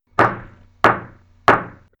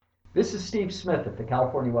This is Steve Smith at the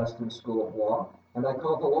California Western School of Law, and I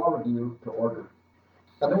call the Law Review to order.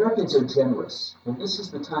 Americans are generous, and this is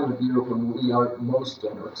the time of year when we are most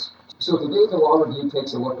generous. So today the Law Review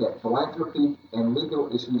takes a look at philanthropy and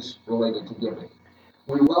legal issues related to giving.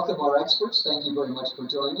 We welcome our experts. Thank you very much for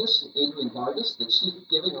joining us. Adrian Vargas, the Chief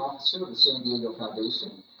Giving Officer of the San Diego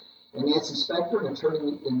Foundation, and Nancy Spector, an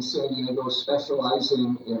attorney in San Diego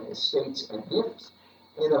specializing in estates and gifts,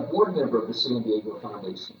 and a board member of the San Diego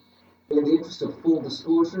Foundation. In the interest of full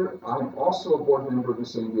disclosure, I'm also a board member of the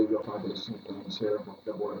San Diego Foundation and chair of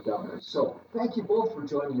the Board of Governors. So thank you both for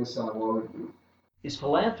joining us on Law Review. Is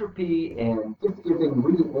philanthropy and gift giving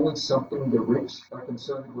really only something the rich are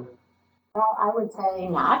concerned with? Well, I would say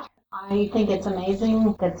not. I think it's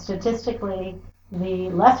amazing that statistically the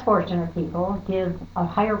less fortunate people give a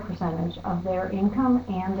higher percentage of their income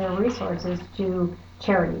and their resources to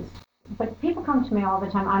charities. But people come to me all the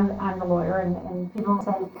time. I'm the lawyer, and people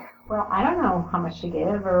say, well, I don't know how much to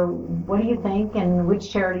give, or what do you think, and which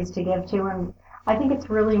charities to give to. And I think it's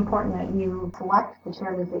really important that you select the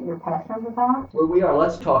charities that you're passionate about. Well, we are.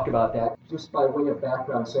 Let's talk about that. Just by way of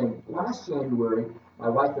background, saying last January, my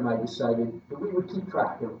wife and I decided that we would keep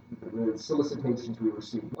track of the solicitations we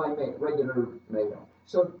received by regular mail.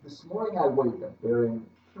 So this morning I weighed them. They're in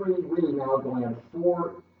three, really now going on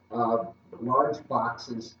four large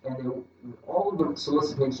boxes, and all of the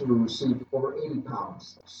solicitations we received over 80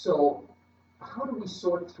 pounds. So how do we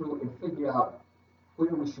sort through and figure out where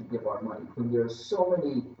we should give our money when there's so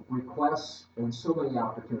many requests and so many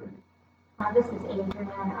opportunities? This is Adrian.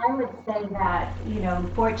 I would say that,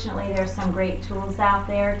 fortunately there's some great tools out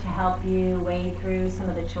there to help you wade through some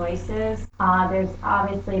of the choices. There's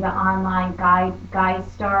obviously the online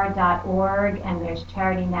guidestar.org, and there's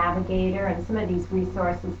Charity Navigator, and some of these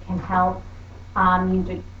resources can help you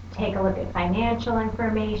to take a look at financial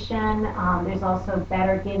information. There's also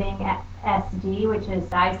Better Giving SD, which is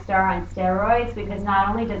GuideStar on steroids, because not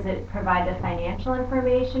only does it provide the financial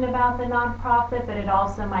information about the nonprofit, but it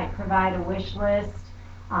also might provide a wish list,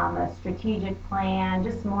 a strategic plan,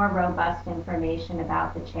 just more robust information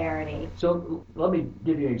about the charity. So let me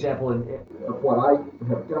give you an example of what I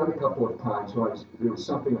have done a couple of times. It was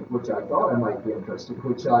something which I thought I might be interested,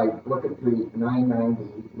 which I look at the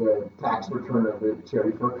 990, the tax return of the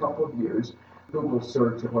charity for a couple of years, Google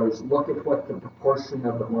search, look at what the proportion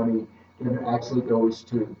of the money actually goes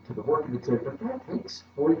to the work of the charity. But that takes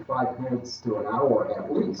 45 minutes to an hour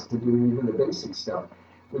at least to do even the basic stuff.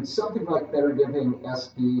 Would something like Better Giving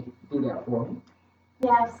SD do that for me?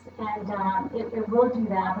 Yes, and it will do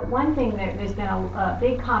that. But one thing that there's been a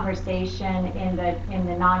big conversation in the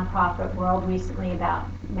nonprofit world recently about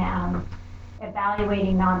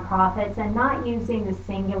evaluating nonprofits and not using the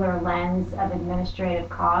singular lens of administrative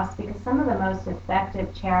costs, because some of the most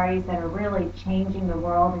effective charities that are really changing the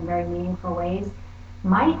world in very meaningful ways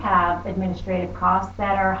might have administrative costs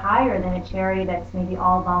that are higher than a charity that's maybe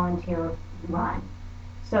all volunteer run.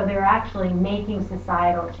 So they're actually making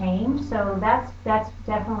societal change. So that's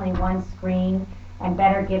definitely one screen, and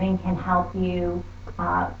Better Giving can help you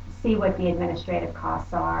see what the administrative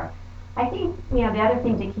costs are. I think the other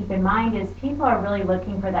thing to keep in mind is people are really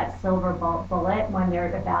looking for that silver bullet when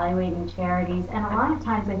they're evaluating charities, and a lot of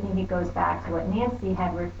times I think it goes back to what Nancy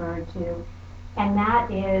had referred to, and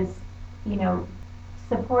that is,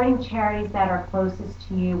 supporting charities that are closest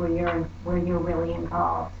to you where you're really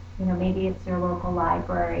involved. Maybe it's your local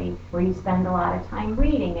library where you spend a lot of time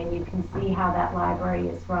reading and you can see how that library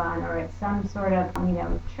is run, or it's some sort of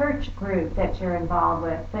church group that you're involved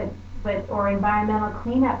with, or environmental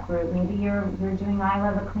cleanup group. Maybe you're doing I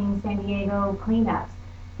Love a Clean San Diego cleanups,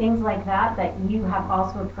 things like that you have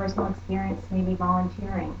also a personal experience, maybe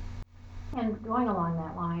volunteering. And going along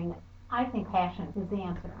that line, I think passion is the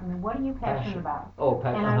answer. I mean, what are you passionate about? Oh,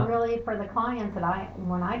 passion. And I really, for the clients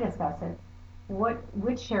when I discuss it,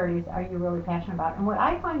 which charities are you really passionate about? And what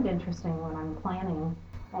I find interesting when I'm planning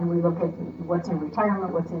and we look at what's in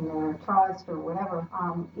retirement, what's in their trust or whatever,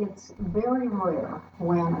 it's very rare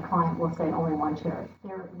when a client will say only one charity.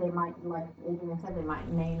 They might, like Adrian said, they might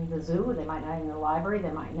name the zoo, they might name the library,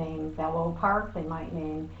 they might name Balboa Park, they might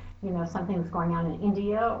name something that's going on in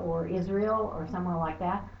India or Israel or somewhere like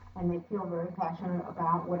that, and they feel very passionate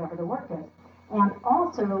about whatever the work is. And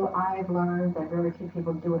also, I've learned that very few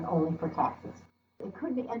people do it only for taxes. It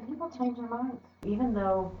could be, and people change their minds. Even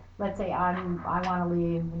though, let's say I want to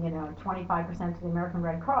leave, 25% to the American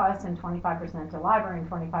Red Cross and 25% to library and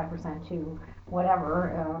 25% to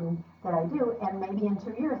whatever that I do, and maybe in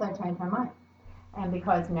 2 years I change my mind. And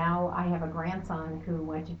because now I have a grandson who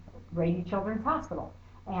went to Rady Children's Hospital,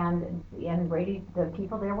 and Brady, the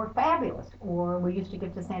people there were fabulous. Or we used to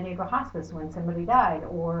give to San Diego Hospice when somebody died,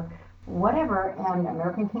 or whatever, and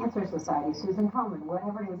American Cancer Society, Susan Komen,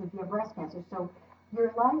 whatever it is, if you have breast cancer. So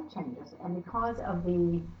your life changes, and because of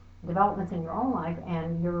the developments in your own life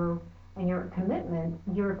and your commitment,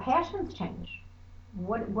 your passions change.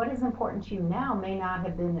 What is important to you now may not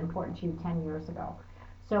have been important to you 10 years ago.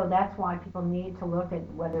 So that's why people need to look at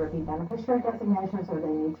whether it be beneficiary designations, or they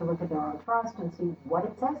need to look at their own trust and see what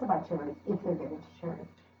it says about charity if they're giving to charity.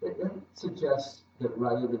 It suggests that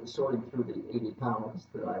rather than sorting through the 80 pounds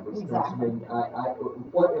that I was Exactly. mentioning,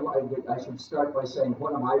 I should start by saying,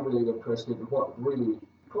 what am I really interested in? What really,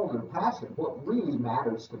 call it passion, what really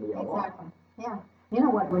matters to me a lot. Exactly. Yeah. You know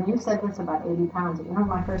what? When you said this about 80 pounds, you know what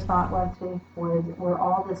my first thought was, Steve? Were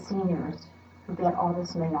all the seniors who get all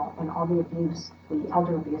this mail and all the abuse, the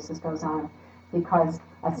elder abuse that goes on, because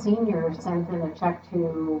a senior sends in a check to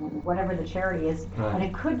whatever the charity is, Right. and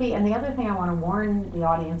it could be. And the other thing I want to warn the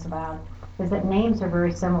audience about is that names are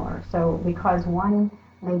very similar. So because one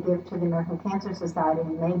may give to the American Cancer Society,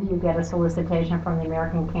 maybe you get a solicitation from the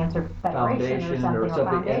American Cancer Federation or something.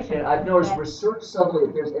 Foundation. And I've noticed that- research suddenly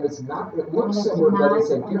appears, and it's not, it looks And it's similar, but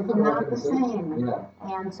it's a not- and it's different not the organization. same.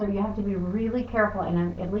 Yeah. And so you have to be really careful,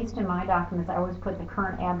 and at least in my documents, I always put the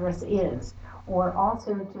current address is, or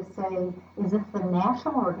also to say, is this the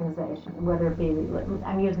national organization, whether it be,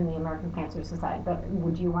 I'm using the American Cancer Society, but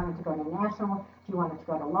would you want it to go to national, do you want it to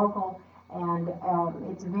go to local? And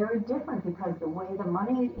it's very different because the way the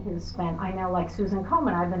money is spent, I know like Susan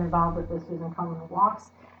Komen, I've been involved with the Susan Komen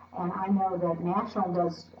Walks, and I know that national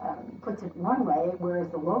does, puts it one way, whereas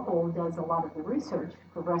the local does a lot of the research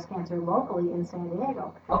for breast cancer locally in San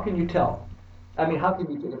Diego. How can you tell? I mean, how can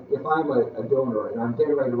you, if I'm a donor and I'm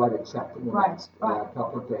getting ready to write a check in the Right, next right.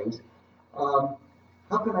 couple of days,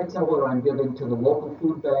 how can I tell whether I'm giving to the local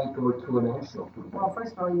food bank or to a national food bank? Well,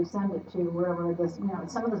 first of all, you send it to wherever this,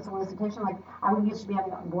 some of the solicitation, like I used to be on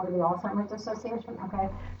the board of the Alzheimer's Association, okay?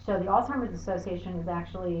 So the Alzheimer's Association is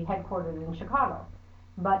actually headquartered in Chicago.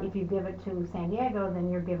 But if you give it to San Diego,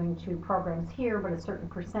 then you're giving to programs here, but a certain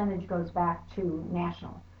percentage goes back to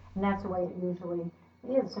national. And that's the way it usually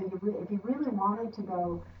is. So if you really wanted to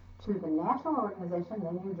go to the national organization,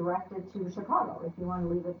 then you direct it to Chicago. If you want to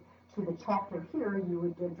leave it to the chapter here, you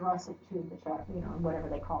would address it to the chapter, whatever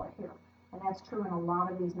they call it here. And that's true in a lot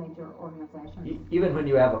of these major organizations. Even when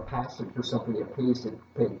you have a passion for something, it pays to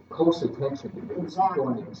pay close attention to it. It's Exactly.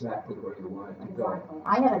 going exactly where you want it to go. Exactly.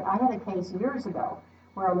 I had a case years ago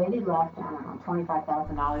where a lady left, I don't know,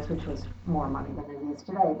 $25,000, which was more money than it is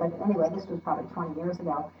today. But anyway, this was probably 20 years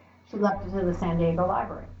ago. She left it to the San Diego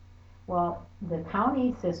Library. Well, the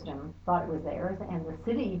county system thought it was theirs, and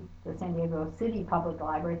the San Diego City Public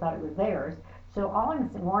Library thought it was theirs. So all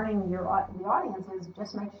I'm warning the audience is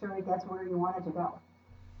just make sure it gets where you want it to go.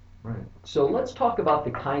 Right. So let's talk about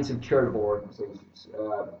the kinds of charitable organizations.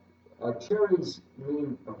 Charities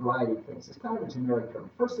mean a variety of things. It's kind of a generic term.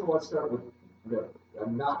 First of all, let's start with a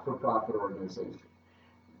not-for-profit organization.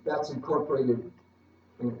 That's incorporated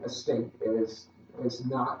in a state as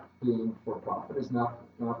not being for-profit, as not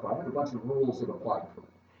profit, a bunch of rules that apply to it.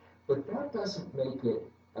 But that doesn't make it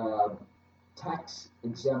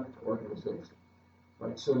tax-exempt organization.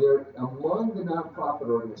 Right? So there, among the nonprofit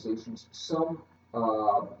organizations, some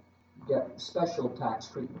get special tax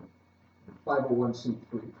treatment, 501c3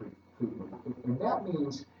 treatment. And that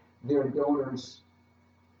means their donors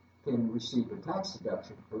can receive a tax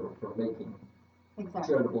deduction for making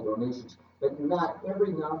charitable donations. But not every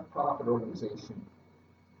nonprofit organization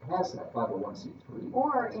has that 501c3.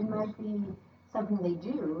 Or it might be something they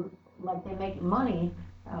do, like they make money.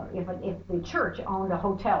 If the church owned a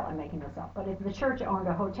hotel, I'm making this up, but if the church owned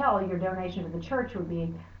a hotel, your donation to the church would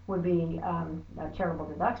be a charitable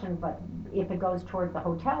deduction. But if it goes towards the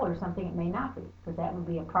hotel or something, it may not be, because that would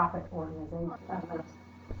be a profit organization.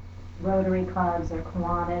 Rotary clubs or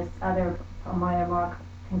Kiwanis, other more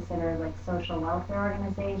considered like social welfare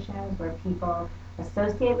organizations where people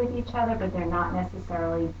associate with each other, but they're not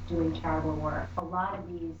necessarily doing charitable work. A lot of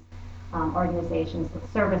these organizations,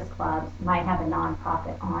 like service clubs, might have a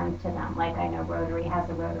nonprofit arm to them. Like I know Rotary has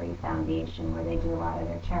a Rotary Foundation where they do a lot of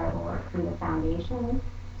their charitable work through the foundation.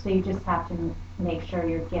 So you just have to make sure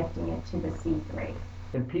you're gifting it to the C3.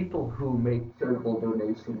 And people who make charitable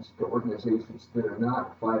donations to organizations that are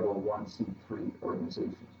not 501c3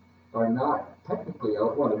 organizations are not technically,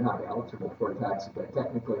 well, they're not eligible for a tax deduction,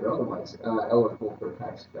 technically or otherwise eligible for a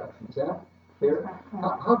tax deduction. Is that fair?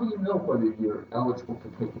 How do you know whether you're eligible to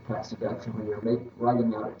take a tax deduction when you're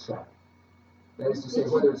writing out a check? That is to say,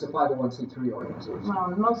 whether it's a 501c3 organization.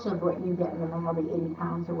 Well, most of what you get in the mail, the 80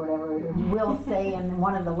 pounds or whatever, it will say in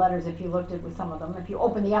one of the letters, if you looked at with some of them, if you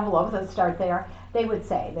open the envelopes that start there, they would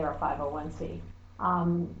say they're a 501c.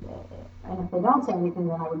 And if they don't say anything,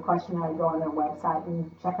 then I would question it. I'd go on their website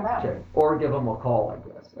and check it out. Okay. Or give them a call, I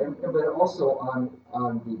guess. But also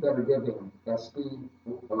on the Better Giving SD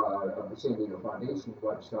of the San Diego Foundation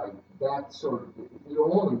website, that sort of, you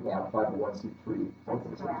only have 501c3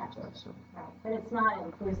 organizations. So. Right. But it's not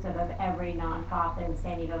inclusive of every nonprofit in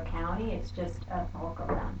San Diego County, it's just a bulk of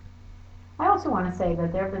them. I also want to say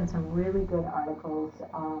that there have been some really good articles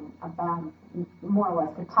about more or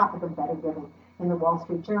less the topic of better giving in the Wall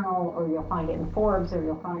Street Journal, or you'll find it in Forbes, or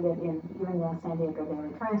you'll find it in even the San Diego Daily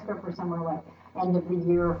Transcript, or somewhere like end of the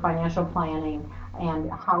year financial planning and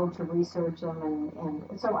how to research them.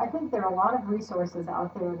 And so I think there are a lot of resources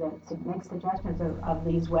out there that make suggestions of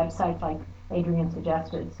these websites like Adrian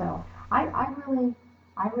suggested. So I really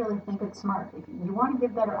think it's smart. If you want to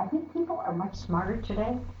give better, I think people are much smarter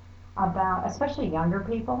today about, especially younger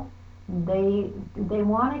people. They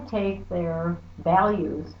want to take their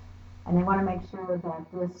values and they want to make sure that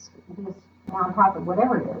this nonprofit,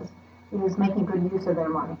 whatever it is making good use of their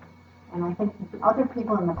money. And I think other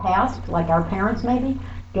people in the past, like our parents maybe,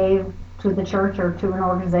 gave to the church or to an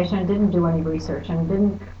organization and didn't do any research and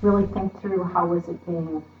didn't really think through how was it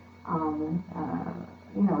being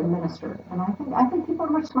administered. And I think people are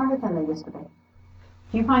much smarter than they used to be.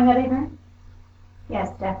 Do you find that, Adrian? Yes,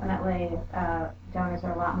 definitely, donors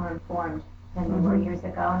are a lot more informed than they were years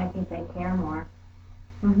ago, and I think they care more.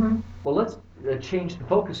 Mm-hmm. Well, let's change the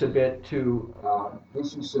focus a bit to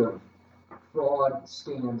Issues of fraud,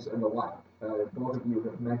 scams, and the like. Both of you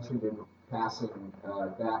have mentioned in passing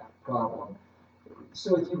that problem.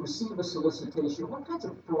 So if you receive a solicitation, what kinds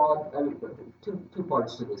of fraud, two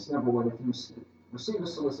parts to this. Number one, if you receive a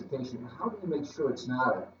solicitation, how do you make sure it's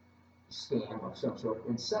not a scam of some sort?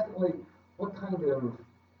 And secondly, what kind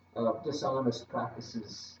of dishonest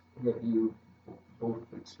practices have you both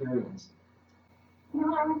experienced?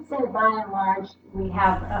 I would say by and large, we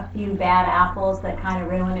have a few bad apples that kind of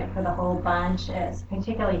ruin it for the whole bunch.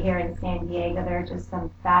 Particularly here in San Diego, there are just some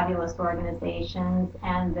fabulous organizations,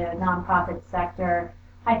 and the nonprofit sector,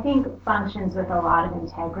 I think, functions with a lot of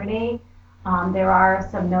integrity. There are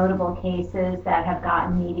some notable cases that have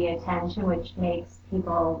gotten media attention, which makes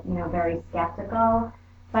people, very skeptical.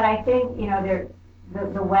 But I think,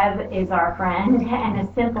 the web is our friend, and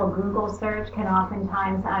a simple Google search can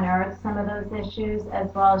oftentimes unearth some of those issues, as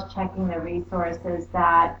well as checking the resources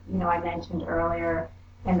that, I mentioned earlier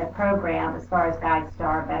in the program, as far as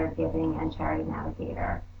GuideStar, Better Giving, and Charity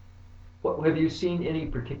Navigator. what have you seen any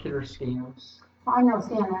particular scams? I know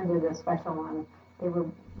CNN did a special one. They were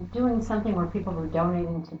doing something where people were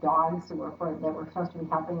donating to dogs that were supposed to be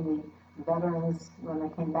helping the veterans when they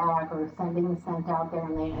came back, or sent out there,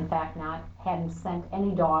 and they in fact hadn't sent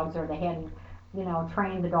any dogs, or they hadn't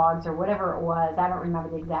trained the dogs, or whatever it was. I don't remember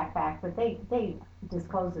the exact fact, but they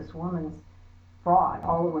disclosed this woman's fraud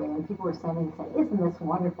all the way, and people were saying, isn't this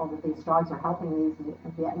wonderful that these dogs are helping these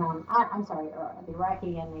the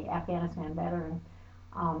Iraqi and the Afghanistan veterans.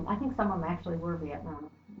 I think some of them actually were Vietnam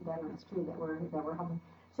veterans too that were helping.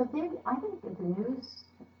 So I think that the news,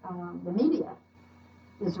 the media,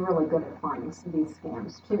 is really good at finding these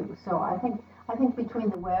scams too. So I think between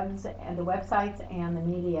the websites and the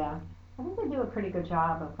media, I think they do a pretty good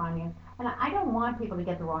job of finding it. And I don't want people to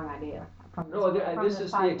get the wrong idea from this. No, from this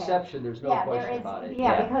is the podcast. exception. There's no Yeah, question about it.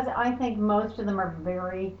 Yeah, because I think most of them are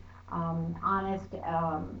very honest,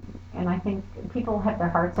 and I think people have their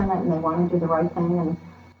hearts in it and they want to do the right thing.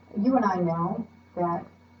 And you and I know that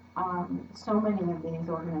so many of these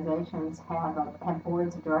organizations have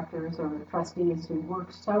boards of directors or trustees who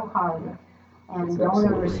work so hard, and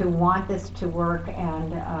donors who want this to work,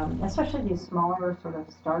 and especially these smaller sort of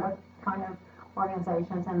startup kind of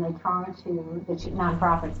organizations, and they try to, the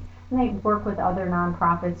nonprofits, and they work with other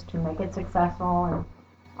nonprofits to make it successful.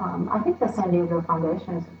 And I think the San Diego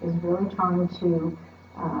Foundation is really trying to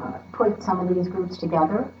put some of these groups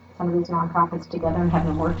together, some of these nonprofits together, and have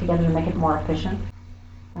them work together to make it more efficient.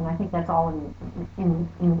 And I think that's all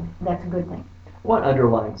that's a good thing. What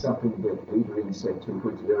underlines something that Adrian said too,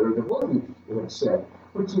 or that both of you have said,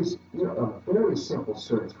 which is, a very simple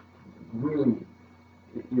search really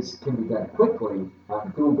can be done quickly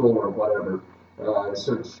on Google or whatever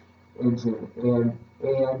search engine,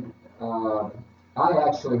 and I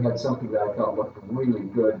actually had something that I thought looked really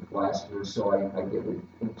good last year, so I did it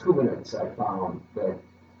in 2 minutes. I found that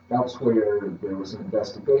elsewhere there was an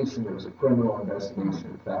investigation, there was a criminal investigation.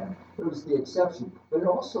 In fact, it was the exception, but it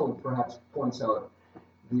also perhaps points out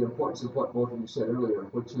the importance of what both of you said earlier,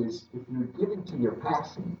 which is if you're giving to your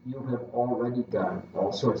passion, you have already done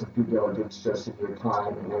all sorts of due diligence just in your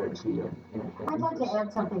time and energy and I'd like to interest.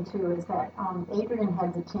 add something too, is that Adrian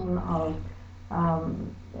has a team of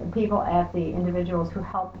people at the individuals who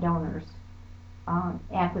help donors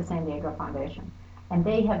at the San Diego Foundation. And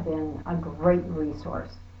they have been a great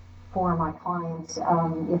resource for my clients.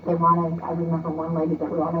 If they wanted, I remember one lady that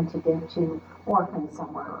wanted to give to orphans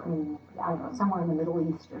somewhere in, I don't know, somewhere in the Middle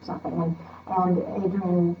East or something. And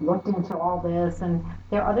Adrian looked into all this, and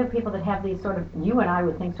there are other people that have these sort of, you and I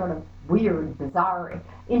would think sort of weird, bizarre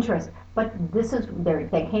interests. But this is,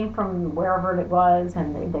 they came from wherever it was,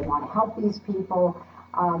 and they want to help these people.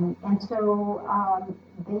 And so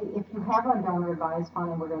if you have a donor advised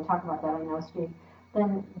fund, and we're going to talk about that, I know, Steve,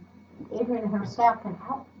 then Adrian and her staff can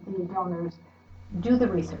help the donors do the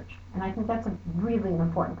research. And I think that's a really an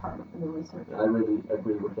important part of the research. I really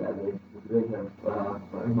agree with that. They have,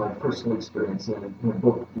 in my personal experience, have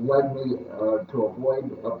both led me to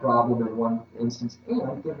avoid a problem in one instance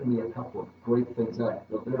and given me a couple of great things that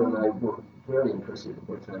Vera and I were very interested in,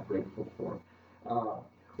 which I'm grateful for.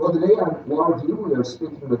 Well, today on Law Review, we are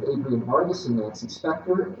speaking with Adrian Vargas and Nancy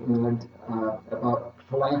Spector and about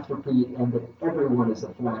philanthropy and that everyone is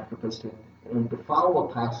a philanthropist and to follow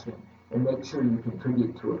a passion and make sure you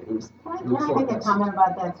contribute to it is Can I make a comment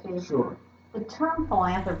about that, Steve? Sure. The term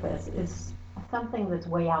philanthropist is something that's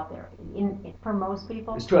way out there for most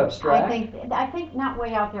people. It's too abstract. I think not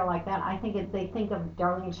way out there like that. I think they think of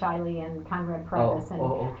Darlene Shiley and Conrad Previs, and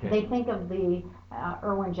okay. they think of the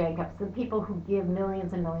Irwin Jacobs, the people who give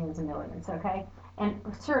millions and millions and millions. Okay, and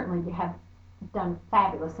certainly have done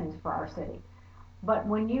fabulous things for our city. But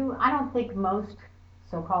I don't think most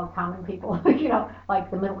so-called common people,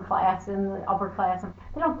 like the middle class and the upper class,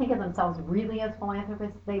 they don't think of themselves really as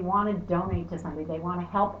philanthropists. They want to donate to somebody. They want to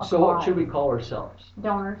help a So what cause. should we call ourselves?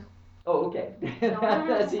 Donors. Oh, okay.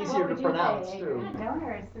 That's easier to pronounce too. Yeah,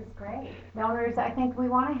 donors is great. Donors, I think we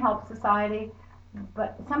want to help society,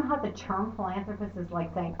 but somehow the term philanthropist is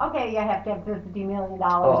like saying, okay, you have to have $50 million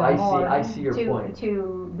or more I see your point.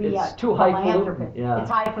 to be It's a too philanthropist. highfalutin. Yeah.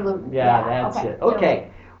 It's highfalutin. Yeah, that's it.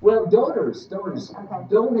 Okay. Well, donors, Okay.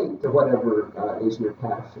 donate to whatever is your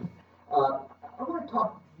passion. I want to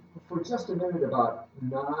talk for just a minute about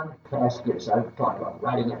non-cash gifts. I've talked about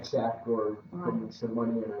writing a check or putting some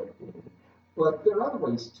money in it. But there are other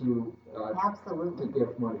ways to Absolutely.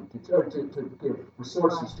 give money to give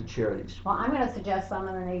resources To charities. Well, I'm going to suggest some,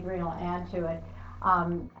 and then Adrian will add to it.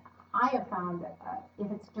 I have found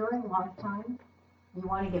if it's during lifetime, you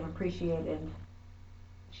want to give appreciated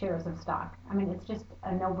shares of stock. I mean, it's just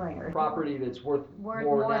a no-brainer. Property that's worth More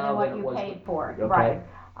now than what than it you was. paid for. Okay. Right.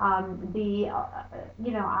 I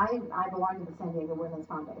belong to the San Diego Women's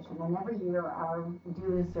Foundation, and every year our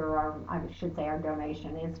dues, or I should say our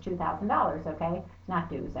donation, is $2,000. Okay, not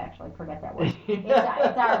dues actually. Forget that word. It's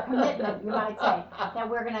our commitment, you might say, that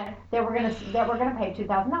we're gonna pay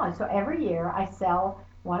 $2,000. So every year I sell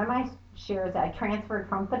one of my shares I transferred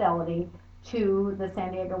from Fidelity to the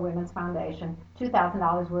San Diego Women's Foundation,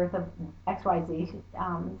 $2,000 worth of XYZ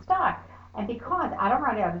stock. And because I don't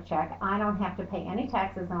write out a check, I don't have to pay any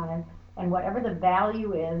taxes on it, and whatever the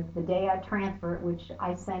value is, the day I transfer it, which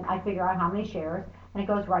I figure out how many shares, and it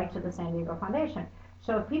goes right to the San Diego Foundation.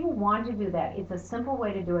 So if people want to do that, it's a simple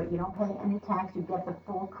way to do it. You don't pay any tax, you get the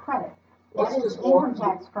full credit. That is income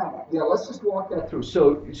tax credit. Yeah, let's just walk that through.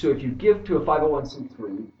 So if you give to a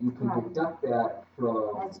 501c3, you can Right. deduct that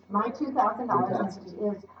from. As my $2,000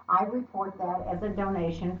 is I report that as a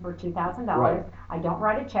donation for $2,000. Right. I don't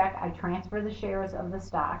write a check. I transfer the shares of the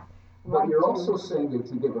stock. But you're to- also saying that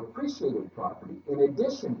if you give appreciated property, in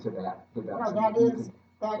addition to that deduction. No, that you is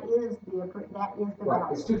the Right,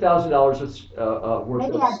 value. it's $2,000 worth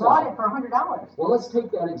Maybe of I bought stock. it for $100. Well, let's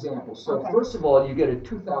take that example. So Okay. first of all, you get a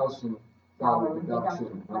 $2,000 deduction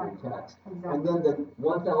deduction, on your tax. Exactly. And then the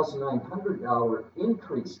 $1,900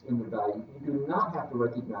 increase in the value, you do not have to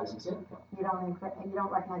recognize as income. You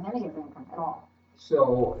don't recognize any of the income at all.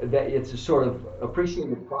 So that it's a sort of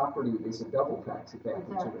appreciated property is a double tax advantage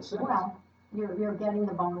in a sense. Well, you're getting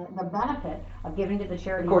the benefit of giving to the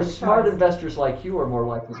charity. Of course, smart investors like you are more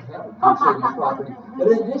likely to have appreciated property. But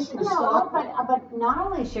in addition to stock. But not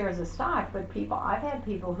only shares of stock, but I've had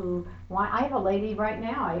people who I have a lady right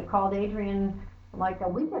now, I called Adrian like a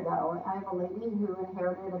week ago. I have a lady who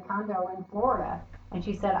inherited a condo in Florida, and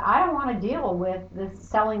she said, I don't want to deal with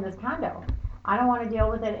selling this condo. I don't want to deal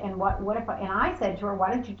with it, and what if, and I said to her,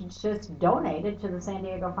 why don't you just donate it to the San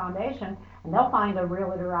Diego Foundation, and they'll find a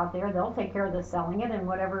realtor out there, they'll take care of the selling it, and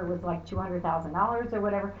whatever it was, like $200,000 or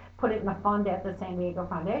whatever, put it in a fund at the San Diego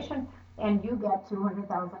Foundation, and you get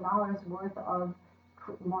 $200,000 worth of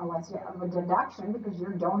more or less of a deduction because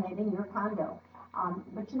you're donating your condo.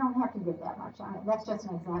 But you don't have to give that much on it. That's just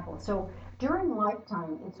an example. So during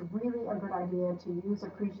lifetime, it's really a good idea to use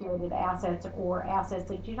appreciated assets or assets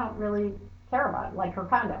that you don't really care about, like her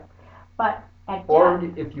condo. But at Or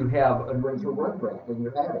death, if you have a Winter Rembrandt in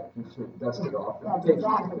your attic, you should dust it off. that's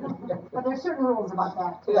exactly. But there's certain rules about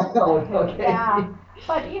that too. Oh, okay. Yeah,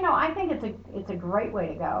 but I think it's a great way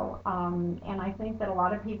to go. And I think that a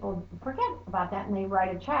lot of people forget about that and they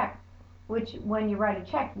write a check, which when you write a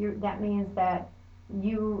check, that means that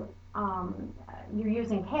you you're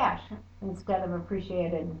using cash instead of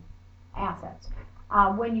appreciated assets.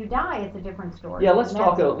 When you die, it's a different story. Yeah, let's And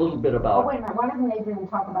talk a that's- little bit Oh, about, wait a minute, why doesn't Adrian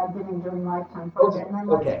talk about giving during lifetime first, Okay, and then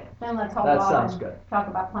okay. let's hold That off sounds and good. talk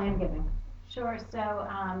about plan giving. Sure, so,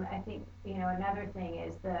 I think, another thing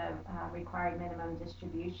is the, required minimum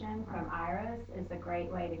distribution from IRAs is a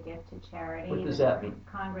great way to give to charity. What does that mean?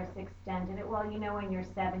 Congress extended it, well, when you're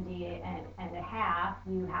 70 and a half,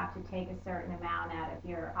 you have to take a certain amount out of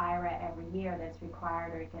your IRA every year that's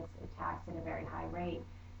required, or it gets taxed at a very high rate.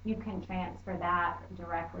 You can transfer that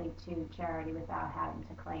directly to charity without having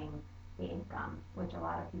to claim the income, which a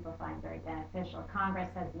lot of people find very beneficial. Congress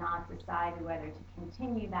has not decided whether to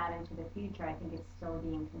continue that into the future. I think it's still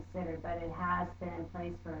being considered, but it has been in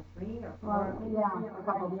place for 3 or 4 Well, yeah, a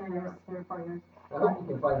couple of years, 3 or 4 years. I hope you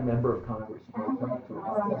can find a member of Congress you might talk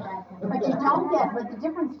to. But you don't get, but the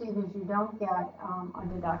difference, Steve, is you don't get, a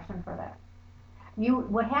deduction for that.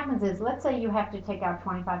 What happens is, let's say you have to take out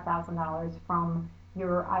 $25,000 from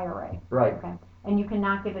your IRA. right, Okay, and you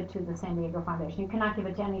cannot give it to the San Diego Foundation, you cannot give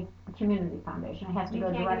it to any community foundation, it has to You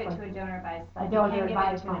go can't directly. give it to a donor advised A fund. donor You can't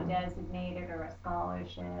advised give it to fund. a designated or a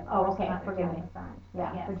scholarship Oh, or some okay, other forgive type me. of fund.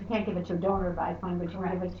 Yeah, Yes. but you can't give it to a donor advised fund, but you can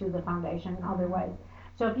give Correct. it to the foundation in other ways.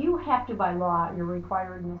 So if you have to by law, your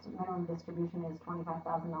required minimum distribution is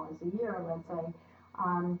 $25,000 a year, let's say,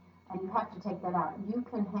 and you have to take that out, you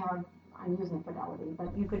can have, I'm using Fidelity,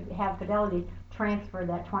 but you could have Fidelity transfer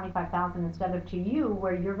that 25,000 instead of to you,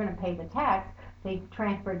 where you're gonna pay the tax, they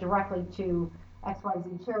transfer directly to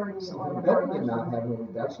XYZ charity So or the better than not foundation. having a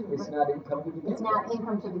deduction, it's not income to begin with. It's not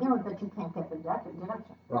income to begin with, but you can't get the deduction.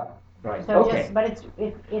 Right. right, So okay. just, but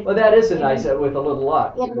it. Well, that is a nice, with a little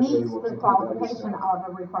luck. It meets the qualification of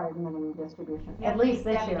a required minimum distribution, You at have to be least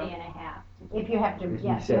this 70 year. and a half to do If you have to, If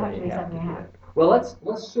yes, said you have to they be have 70 and a do half. it. Well,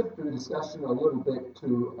 Let's shift the discussion a little bit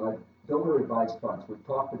to donor advised funds. We've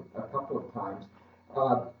talked a couple of times.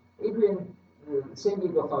 Adrian, the San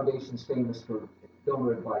Diego Foundation is famous for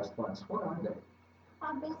donor advised funds. What are they?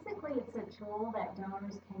 Basically, it's a tool that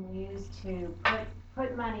donors can use to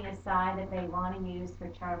put money aside that they want to use for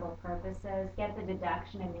charitable purposes, get the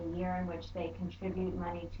deduction in the year in which they contribute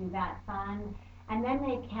money to that fund, and then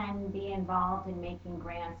they can be involved in making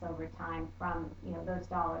grants over time from, those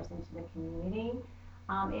dollars into the community.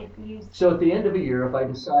 If you so at the end of a year, if I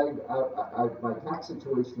Decide, my tax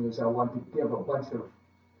situation is I want to give a bunch of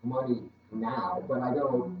money now, but I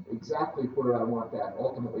don't know exactly where I want that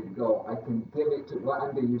ultimately to go. I can give it to, well,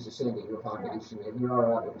 I'm gonna use the San Diego Foundation, and there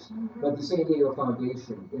are others. But the San Diego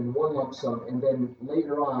Foundation in one lump sum, and then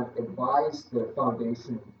later on advise the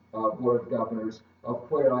foundation, board of governors of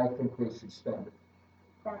where I think they should spend it.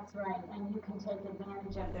 That's right, and you can take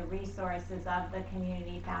advantage of the resources of the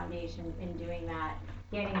community foundation in doing that,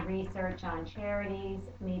 getting research on charities,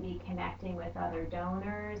 maybe connecting with other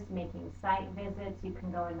donors, making site visits. You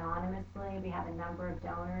can go anonymously. We have a number of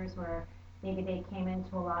donors where maybe they came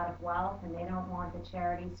into a lot of wealth and they don't want the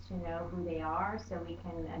charities to know who they are, so we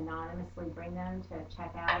can anonymously bring them to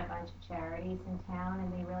check out a bunch of charities in town,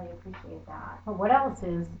 and they really appreciate that. But what else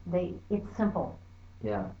is, it's simple.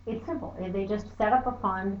 yeah, It's simple. They just set up a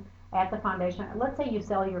fund at the foundation. Let's say you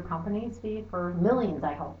sell your company, Steve, for millions,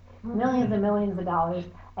 I hope, millions and millions of dollars,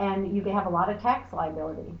 and you have a lot of tax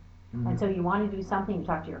liability. And so you want to do something, you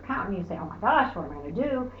talk to your accountant, you say, oh my gosh, what am I going to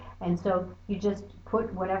do? And so you just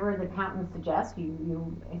put whatever the accountant suggests,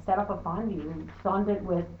 you set up a fund, you fund it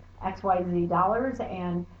with XYZ dollars,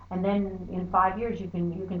 and then in 5 years you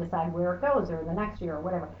can decide where it goes, or the next year, or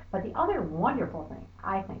whatever. But the other wonderful thing,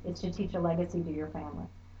 I think, is to teach a legacy to your family.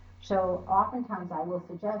 So oftentimes I will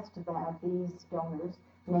suggest that these donors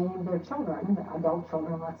name their children, adult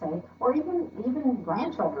children, let's say, or even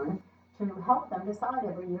grandchildren, to help them decide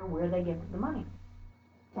every year where they give the money.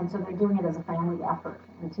 And so they're doing it as a family effort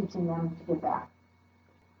and teaching them to give back.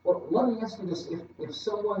 Well, let me ask you this, if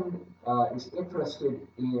someone is interested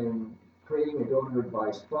in creating a donor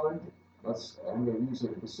advised fund, I'm gonna use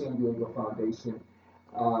it at the San Diego Foundation,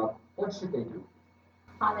 what should they do?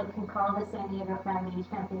 They can call the San Diego Foundation.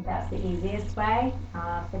 I think that's the easiest way.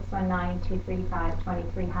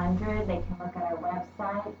 619-235-2300. They can look at our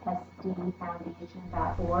website,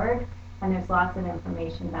 sdfoundation.org, and there's lots of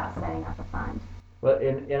information about setting up a fund. Well,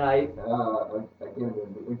 and I, Again,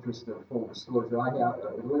 in the interest of full disclosure,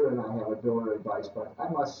 Lyra and I have a donor advice fund. I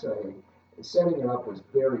must say, setting it up was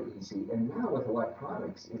very easy, and now with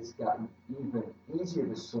electronics, it's gotten even easier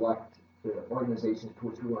to select the organizations to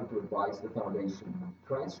which we want to advise the foundation,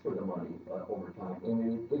 transfer the money over time,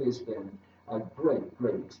 and it has been a great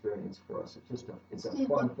experience for us. It's a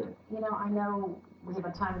fun thing. You know, I know we have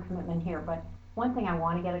a time commitment here, but one thing I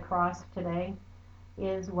want to get across today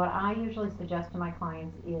is what I usually suggest to my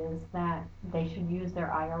clients is that they should use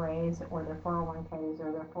their IRAs or their 401ks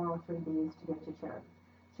or their 403bs to give to charity.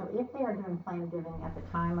 So if they are doing plan giving at the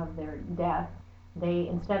time of their death, they,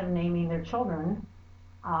 instead of naming their children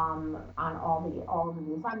on all of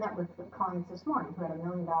these, I met with clients this morning who had $1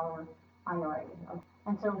 million IRA.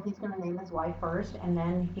 And so he's going to name his wife first, and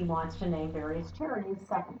then he wants to name various charities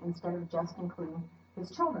second, instead of just including his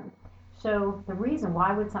children. So the reason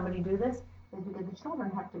why would somebody do this is because the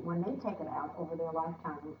children have to, when they take it out over their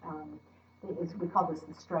lifetime, we call this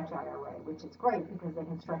the stretch IRA, which is great because they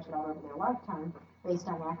can stretch it out over their lifetime based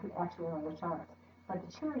on actuarial charts. But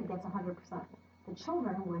the charity gets 100%. The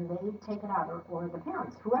children, when they take it out, or the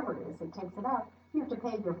parents, whoever it is that takes it out, you have to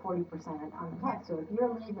pay your 40% on the tax. So if you're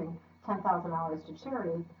leaving $10,000 to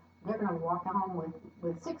charity, they're going to walk home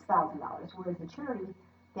with $6,000, whereas the charity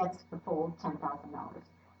gets the full $10,000.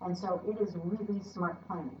 And so it is really smart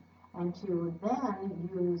planning. And to then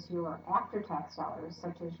use your after-tax dollars,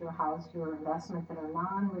 such as your house, your investments that are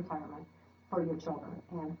non-retirement, for your children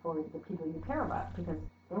and for the people you care about, because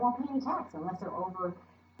they won't pay any tax unless they're over.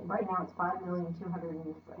 Right now it's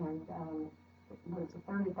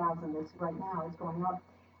 5,230,000. This right now is going up,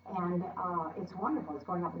 and it's wonderful. It's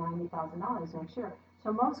going up $90,000 next year.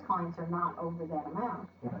 So most clients are not over that amount.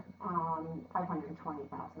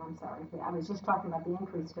 520,000. I'm sorry. I was just talking about the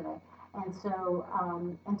increase today. And so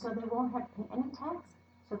they won't have to pay any tax.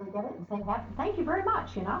 So they get it and say, thank you very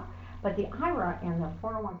much, you know. But the IRA and the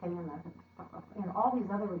 401k and all these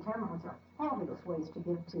other retirement ones are fabulous ways to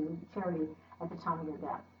give to charity at the time of your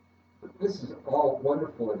death. This is all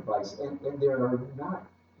wonderful advice, and there are not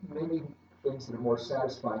many things that are more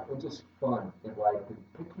satisfying and just fun in life than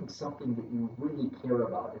picking something that you really care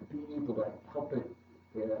about and being able to help it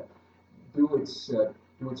do its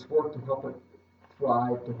work, to help it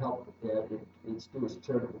thrive, to help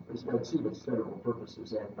achieve its charitable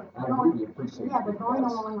purposes, and I really appreciate it. Yeah, but going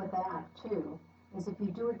along with that too is if you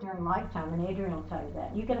do it during lifetime, and Adrian will tell you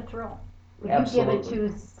that, you get a thrill. If Absolutely. you give it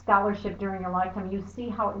to scholarship during your lifetime, you see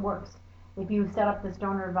how it works. If you set up this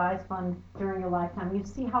donor advised fund during your lifetime, you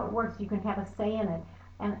see how it works. You can have a say in it.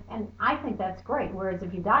 And I think that's great. Whereas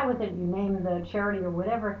if you die with it, you name the charity or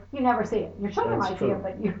whatever, you never see it. Your children That's might true. see it,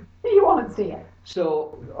 but you won't see it.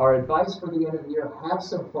 so Our advice for the end of the year: have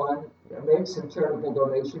some fun, make some charitable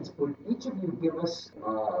donations. Would each of you give us,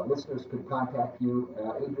 listeners could contact you.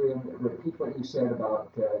 Adrian, repeat what you said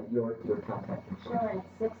about your contact information.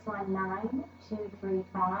 Sure, it's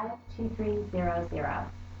 619-235-2300.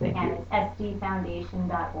 thank And you. it's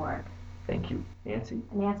sdfoundation.org. Thank you. Nancy?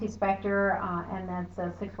 Nancy Spector, and that's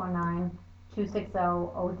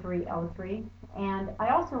 619-260-0303. And I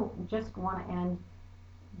also just want to end,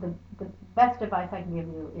 the best advice I can give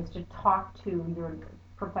you is to talk to your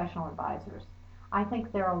professional advisors. I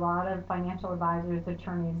think there are a lot of financial advisors,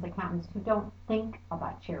 attorneys, accountants who don't think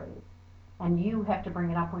about charities. And you have to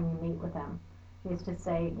bring it up when you meet with them, is to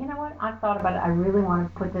say, you know what, I've thought about it. I really want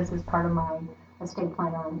to put this as part of my estate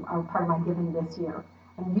plan or part of my giving this year.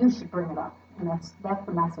 And you should bring it up. And that's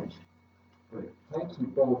the message. Great. Thank you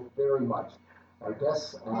both very much. Our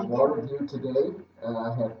guests on Thank Law you. Review today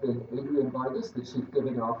have been Adrian Vargas, the Chief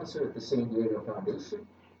Giving Officer at the San Diego Foundation,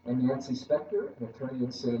 and Nancy Spector, an attorney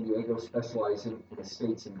in San Diego specializing in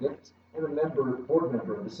estates and gifts, and a board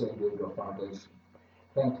member of the San Diego Foundation.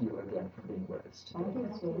 Thank you again for being with us today. Thank you,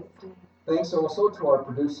 Steve. Thanks also to our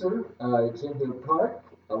producer, Jim Park,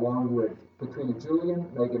 along with Katrina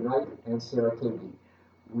Julian, Megan Knight, and Sarah Kagi.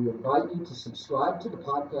 We invite you to subscribe to the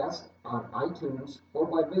podcast on iTunes or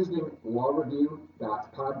by visiting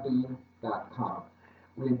lawreview.podbean.com.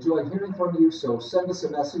 We enjoy hearing from you, so send us a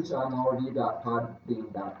message on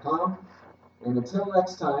lawreview.podbean.com. And until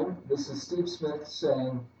next time, this is Steve Smith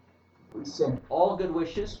saying, we send All good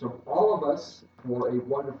wishes. from all of us for a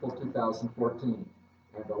wonderful 2014.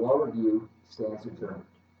 And the Law Review stands adjourned.